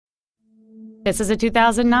This is a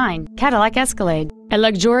 2009 Cadillac Escalade, a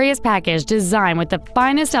luxurious package designed with the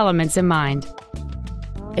finest elements in mind.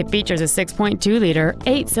 It features a 6.2-liter,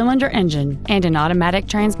 8-cylinder engine and an automatic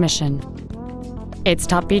transmission. Its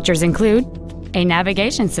top features include a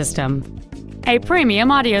navigation system, a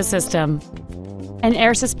premium audio system, an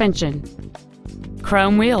air suspension,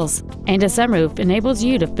 chrome wheels, and a sunroof enables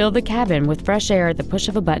you to fill the cabin with fresh air at the push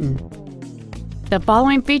of a button. The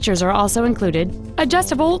following features are also included: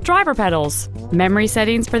 adjustable driver pedals, memory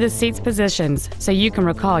settings for the seat's positions so you can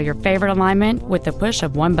recall your favorite alignment with the push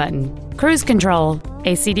of one button, cruise control,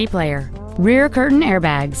 a CD player, rear curtain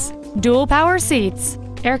airbags, dual power seats,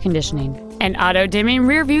 air conditioning, an auto-dimming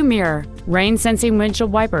rear-view mirror, rain-sensing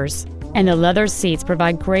windshield wipers, and the leather seats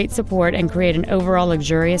provide great support and create an overall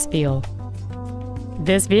luxurious feel.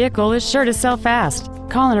 This vehicle is sure to sell fast.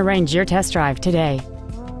 Call and arrange your test drive today.